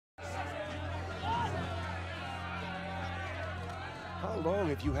How long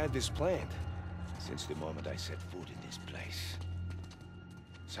have you had this planned? Since the moment I set foot in this place.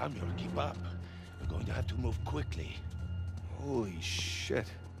 Samuel, keep up. We're going to have to move quickly. Holy shit.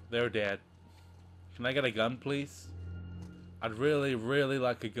 They're dead. Can I get a gun, please? I'd really, really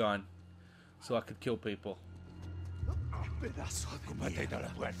like a gun. So I could kill people. Ocúpate de la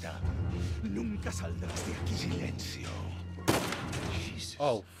puerta. Nunca saldrás de aquí. Silencio. Jesus.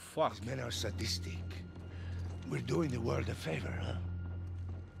 Oh, fuck. These men are sadistic. We're doing the world a favor, huh?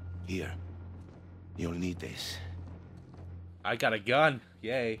 Here. You'll need this. I got a gun.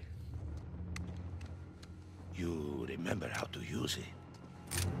 Yay. You remember how to use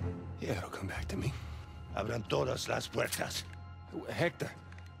it? Yeah, it'll come back to me. Abran todas las puertas. Hector,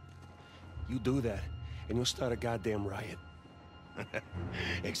 you do that, and you'll start a goddamn riot.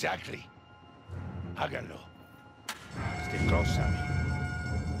 Exactly. Háganlo. Stay close, Sammy.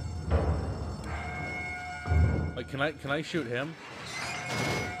 Wait, can I shoot him?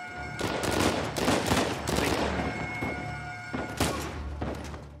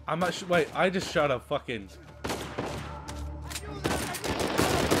 I'm not sure. Wait, I just shot a fucking.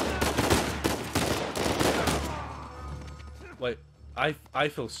 Wait, I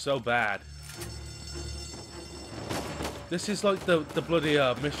feel so bad. This is like the bloody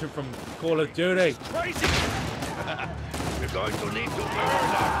mission from Call of Duty. Crazy! We're going to need to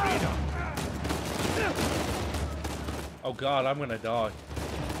earn our freedom. Oh god, I'm gonna die.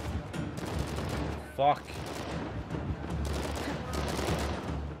 Fuck.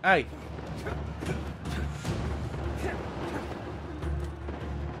 Hey.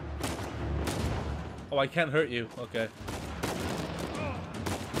 Oh, I can't hurt you. Okay.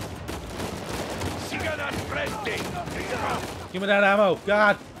 Sigan al frente. Give me that ammo.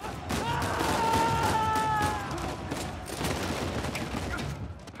 God.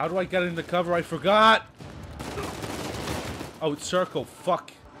 How do I get in the cover? I forgot. Oh, it's circle.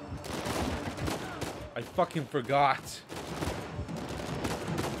 Fuck. I fucking forgot.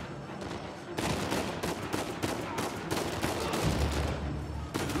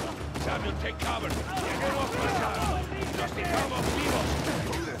 Samuel, take cover. Lleguemos pasar. Los dejamos vivos.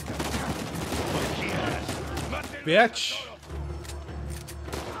 Bitch.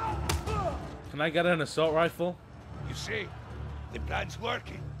 Can I get an assault rifle? You see, the plan's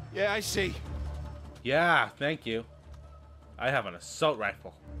working. Yeah, I see. Yeah, thank you. I have an assault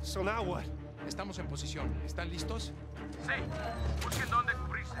rifle. So now what? Estamos en posición. ¿Están listos? Sí. Busquen dónde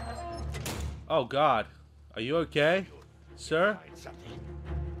cubrirse. Oh god. Are you okay, sir? Find something.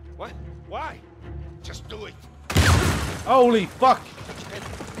 What? Why? Just do it. Holy fuck!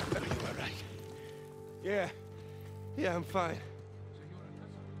 Are you all right? Yeah. Yeah, I'm fine.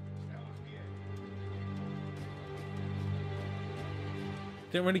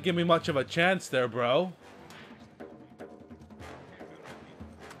 Didn't really give me much of a chance there, bro.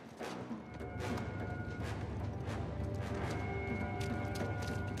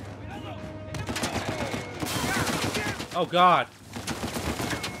 Oh god.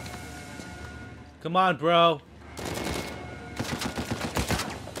 Come on, bro.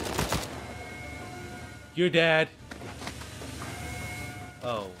 You're dead.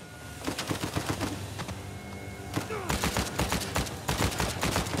 Oh.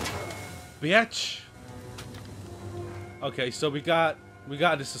 Bitch. Okay, so we got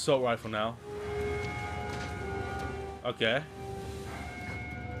this assault rifle now. Okay.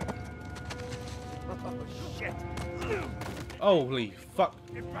 Oh, shit. Holy fuck.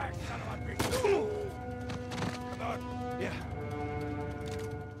 Get back, son of a bitch. Come on. Yeah.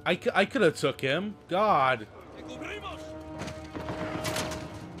 I could have took him. God.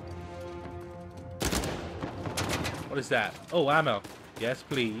 What is that? Oh, ammo. Yes,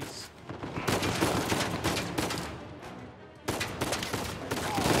 please.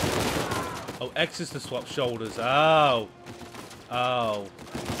 Oh, X is to swap shoulders. Oh. Oh.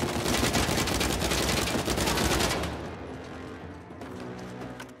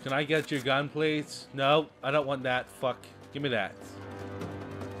 Can I get your gun, please? No, I don't want that. Fuck. Give me that.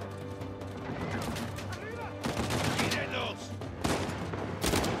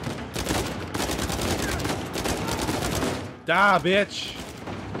 Die, bitch.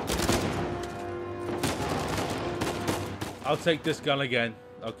 I'll take this gun again.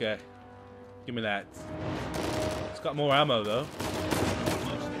 Okay. Give me that. It's got more ammo, though.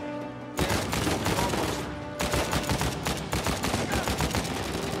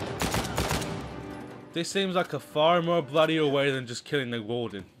 This seems like a far more bloodier way than just killing the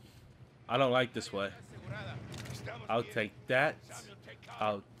warden. I don't like this way. I'll take that.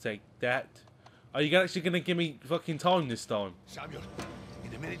 I'll take that. Are you actually gonna give me fucking time this time? Samuel,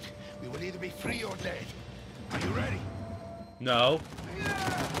 in a minute, we will either be free or dead. Are you ready? No.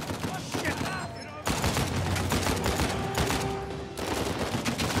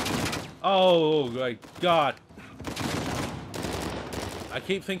 Oh my god. I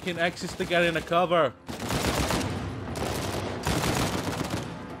keep thinking X is to get in a cover.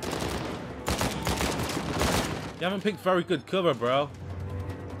 You haven't picked very good cover, bro.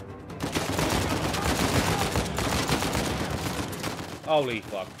 Holy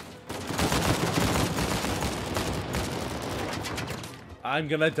fuck. I'm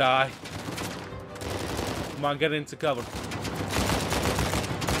gonna die. Come on, get into cover.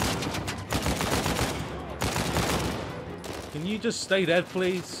 Can you just stay dead,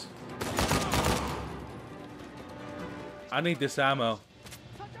 please? I need this ammo.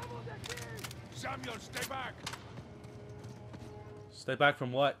 Samuel, stay back. Stay back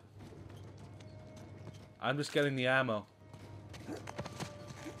from what? I'm just getting the ammo.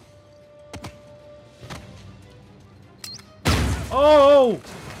 Oh!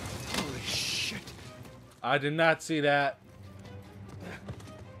 Holy shit. I did not see that.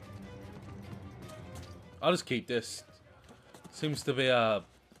 I'll just keep this. Seems to be a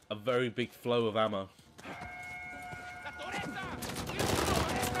very big flow of ammo.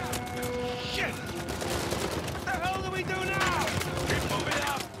 Shit! What the hell do we do now? Keep moving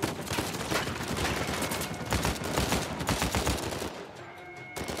up.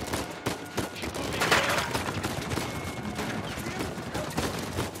 Keep moving up.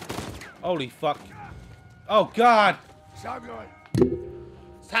 Holy fuck. Oh god! Samuel!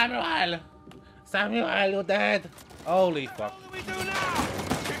 Samuel! Samuel, you're dead! Holy fuck. What do we do now?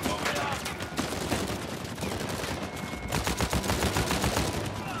 Keep moving up.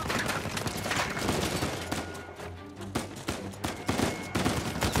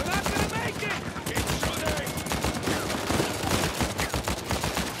 We're not gonna make it! Keep shooting!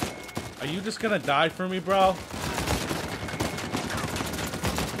 Are you just gonna die for me, bro?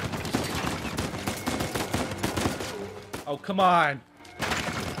 Oh, come on.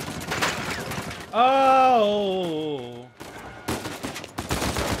 Oh!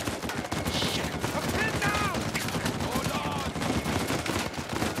 Shit! I'm pinned down! Hold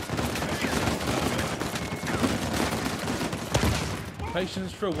on!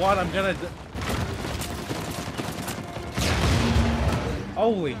 Patience for what? I'm gonna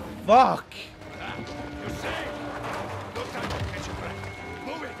Holy fuck! You're safe! No time to catch your breath.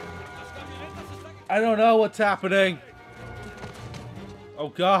 Move it! I don't know what's happening. Oh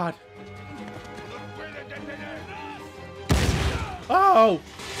god. Oh!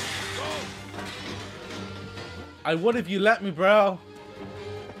 I would if you let me, bro.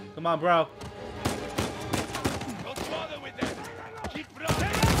 Come on, bro. Don't bother with them! Keep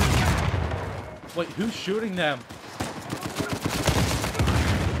running! Wait, who's shooting them?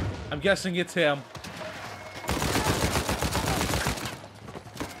 I'm guessing it's him.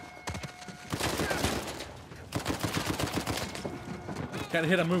 Can't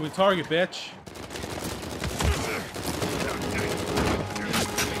hit a moving target, bitch.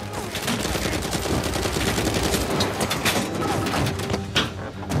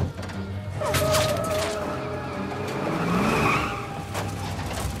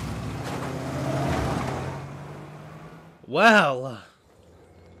 Well,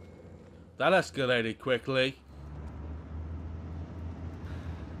 that escalated quickly.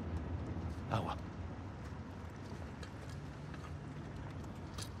 Oh, well.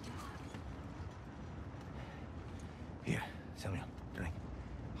 Here, Samuel, drink.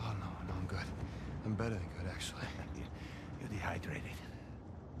 Oh, no, I'm good. I'm better than good, actually. You're dehydrated.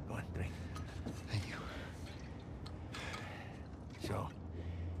 Go on, drink. Thank you. So,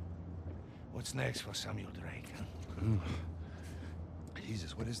 what's next for Samuel Drake? Huh?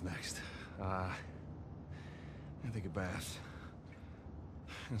 Jesus, what is next? I'm gonna take a bath.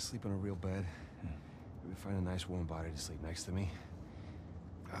 I'm gonna sleep on a real bed. Maybe find a nice warm body to sleep next to me.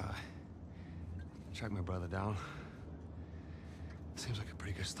 Track my brother down. Seems like a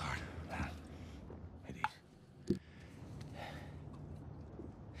pretty good start. It is.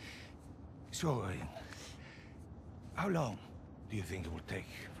 So, how long do you think it will take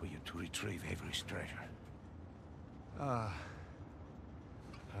for you to retrieve Avery's treasure? I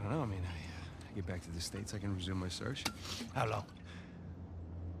don't know. I mean, I get back to the States, I can resume my search. How long?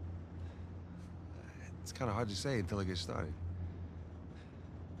 It's kind of hard to say until I get started.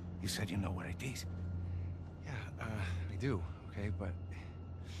 You said you know where it is. Yeah, I do. Okay, but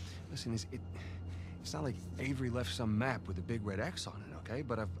listen, it's not like Avery left some map with a big red X on it. Okay,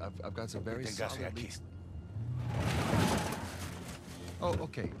 but I've got some very solid leads. Oh,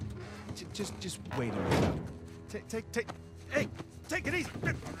 okay. Just wait a minute. Take. Hey, take it easy.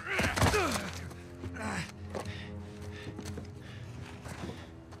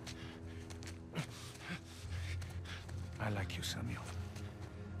 like you, Samuel.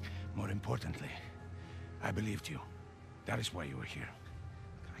 More importantly, I believed you. That is why you were here.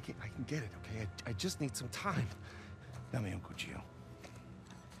 I can get it, okay? I just need some time. Dame un cuchillo.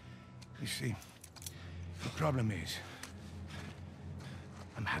 You see, the problem is,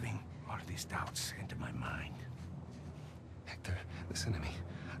 I'm having all of these doubts into my mind. Hector, listen to me.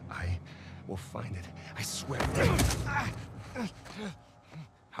 I will find it. I swear.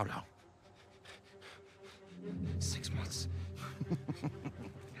 How long? 6 months.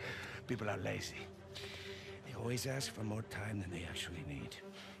 People are lazy. They always ask for more time than they actually need.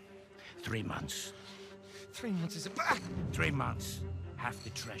 3 months. 3 months is a... 3 months. Half the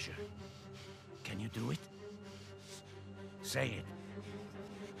treasure. Can you do it? Say it.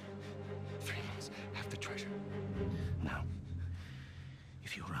 3 months, half the treasure. Now,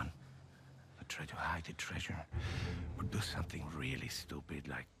 if you run, or try to hide the treasure, or do something really stupid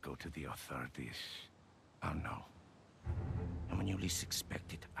like go to the authorities, I'll know. And when you least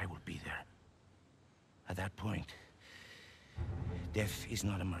expect it, I will be there. At that point, death is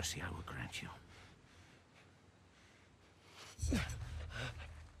not a mercy I will grant you.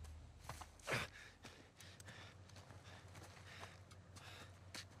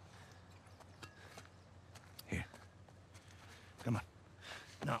 Here. Come on.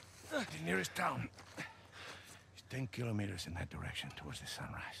 Now, the nearest town is 10 kilometers in that direction towards the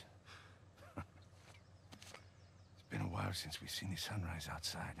sunrise. It's been a while since we've seen the sunrise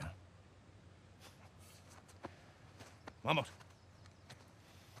outside, huh? Vamos.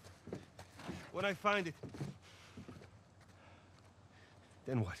 When I find it...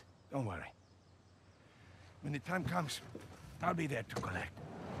 Then what? Don't worry. When the time comes, I'll be there to collect.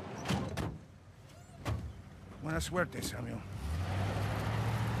 Buena suerte, Samuel.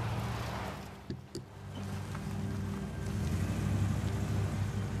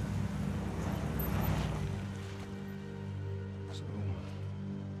 So,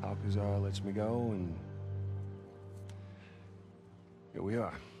 Alcazar lets me go, and... here we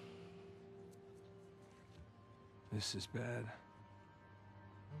are. This is bad.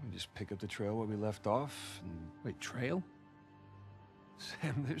 We just pick up the trail where we left off, and... Wait, trail?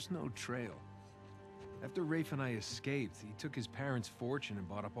 Sam, there's no trail. After Rafe and I escaped, he took his parents' fortune and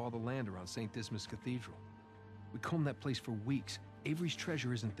bought up all the land around St. Dismas Cathedral. We combed that place for weeks. Avery's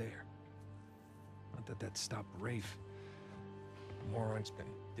treasure isn't there. Not that that stopped Rafe. The moron's been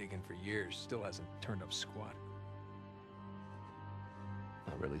digging for years, still hasn't turned up squat.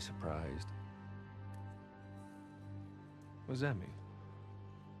 Not really surprised. What does that mean?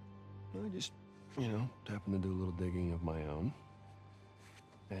 I just, you know, happened to do a little digging of my own.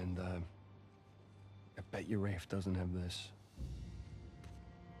 And, I bet you Rafe doesn't have this.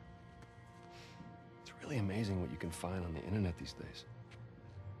 It's really amazing what you can find on the internet these days.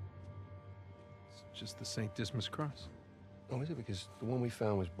 It's just the St. Dismas cross. Oh, is it? Because the one we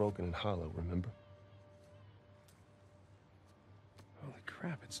found was broken and hollow, remember? Holy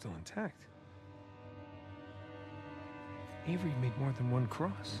crap, it's still intact. Avery made more than one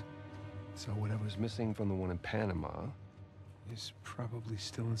cross. So whatever's missing from the one in Panama... is probably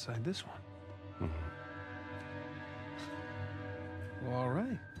still inside this one. Mm-hmm. Well, all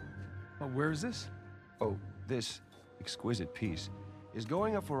right. Well, where is this? Oh, this exquisite piece is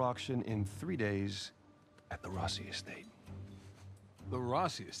going up for auction in 3 days at the Rossi estate. The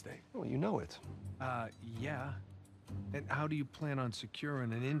Rossi estate? Oh, you know it. Yeah. And how do you plan on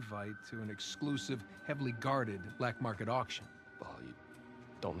securing an invite to an exclusive, heavily guarded black market auction? Well, you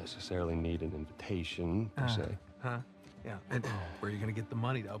don't necessarily need an invitation, per se. Huh? Yeah. And where are you gonna get the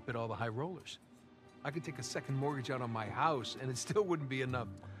money to outbid all the high rollers? I could take a second mortgage out on my house, and it still wouldn't be enough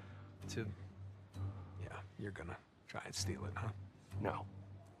to... Yeah, you're gonna try and steal it, huh? No.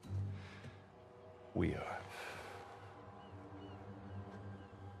 We are.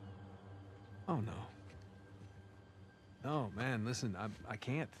 Oh, no. No, man, listen, I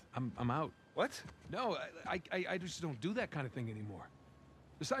can't. I'm out. What? No, I just don't do that kind of thing anymore.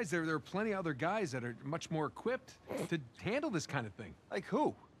 Besides, there are plenty of other guys that are much more equipped to handle this kind of thing. Like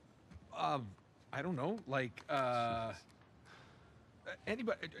who? I don't know, like,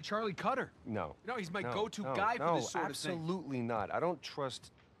 anybody, Charlie Cutter. No. No, he's my go-to guy for this sort of thing. Absolutely not. I don't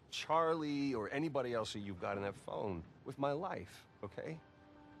trust Charlie or anybody else that you've got on that phone with my life, okay?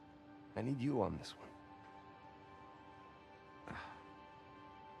 I need you on this one.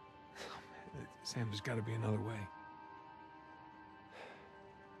 Sam, there's got to be another way.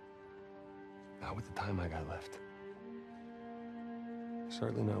 Not with the time I got left.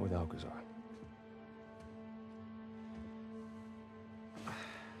 Certainly not with Alcazar.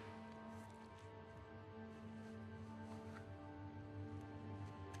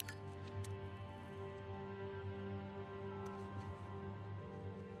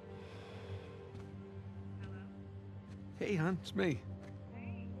 Hey, hon, it's me.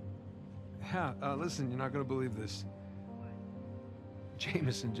 Yeah, listen, you're not gonna believe this.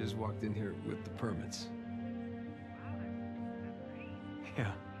 Jameson just walked in here with the permits.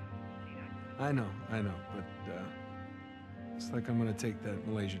 Yeah. I know, but, it's like I'm gonna take that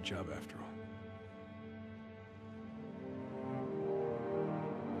Malaysia job after all.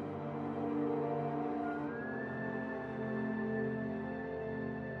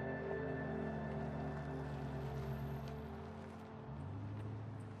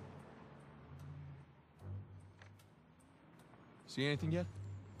 See anything yet?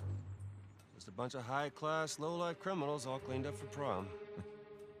 Just a bunch of high-class, low-life criminals all cleaned up for prom.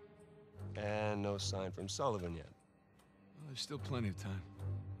 And no sign from Sullivan yet. Well, there's still plenty of time.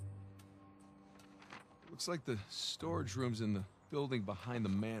 Looks like the storage room's in the building behind the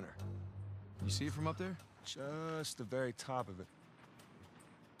manor. You see it from up there? Just the very top of it.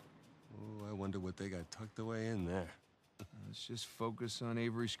 Oh, I wonder what they got tucked away in there. Let's just focus on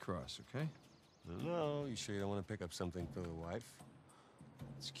Avery's Cross, okay? No, you sure you don't want to pick up something for the wife?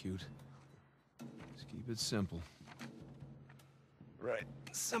 It's cute. Just keep it simple. Right.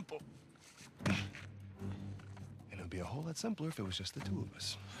 Simple. And it'd be a whole lot simpler if it was just the two of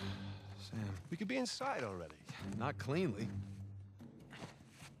us. Sam. We could be inside already. Not cleanly.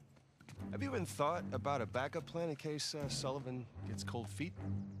 Have you even thought about a backup plan in case Sullivan gets cold feet?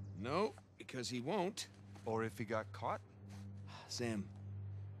 No, because he won't. Or if he got caught? Sam,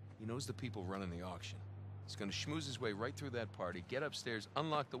 he knows the people running the auction. He's gonna schmooze his way right through that party, get upstairs,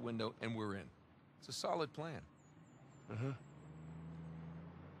 unlock the window, and we're in. It's a solid plan. Uh-huh.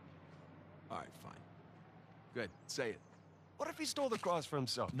 All right, fine. Good, say it. What if he stole the cross for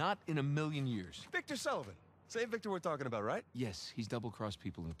himself? Not in a million years. Victor Sullivan. Same Victor we're talking about, right? Yes, he's double-crossed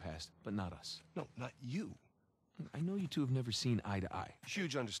people in the past, but not us. No, not you. I know you two have never seen eye to eye.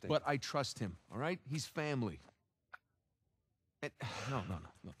 Huge understanding. But I trust him, all right? He's family. And, no.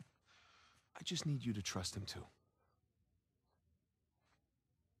 I just need you to trust him, too.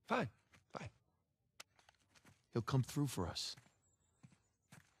 Fine. He'll come through for us.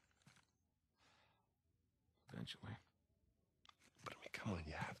 Eventually. But I mean, come on,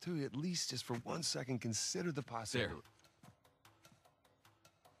 you have to at least just for 1 second consider the possibility.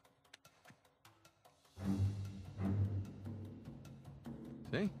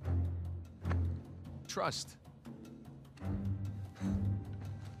 See? Trust.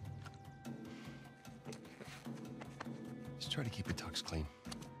 Just try to keep your tux clean.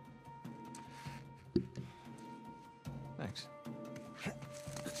 Thanks.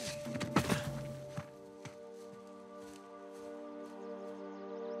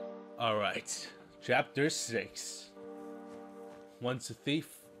 All right, chapter 6. Once a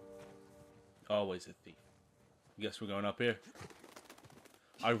thief, always a thief. Guess we're going up here.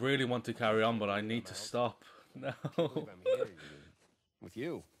 I really want to carry on, but I need to stop. No. I'm here with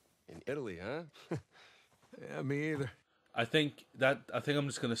you in Italy, huh? Yeah, me either. I think I'm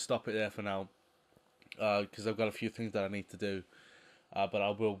just gonna stop it there for now, because I've got a few things that I need to do. But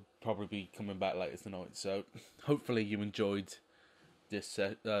I will probably be coming back later tonight. So hopefully you enjoyed this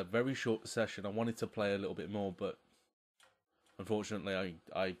very short session. I wanted to play a little bit more, but unfortunately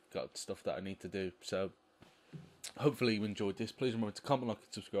I got stuff that I need to do. So hopefully you enjoyed this. Please remember to comment, like,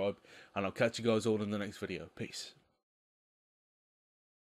 and subscribe, and I'll catch you guys all in the next video. Peace.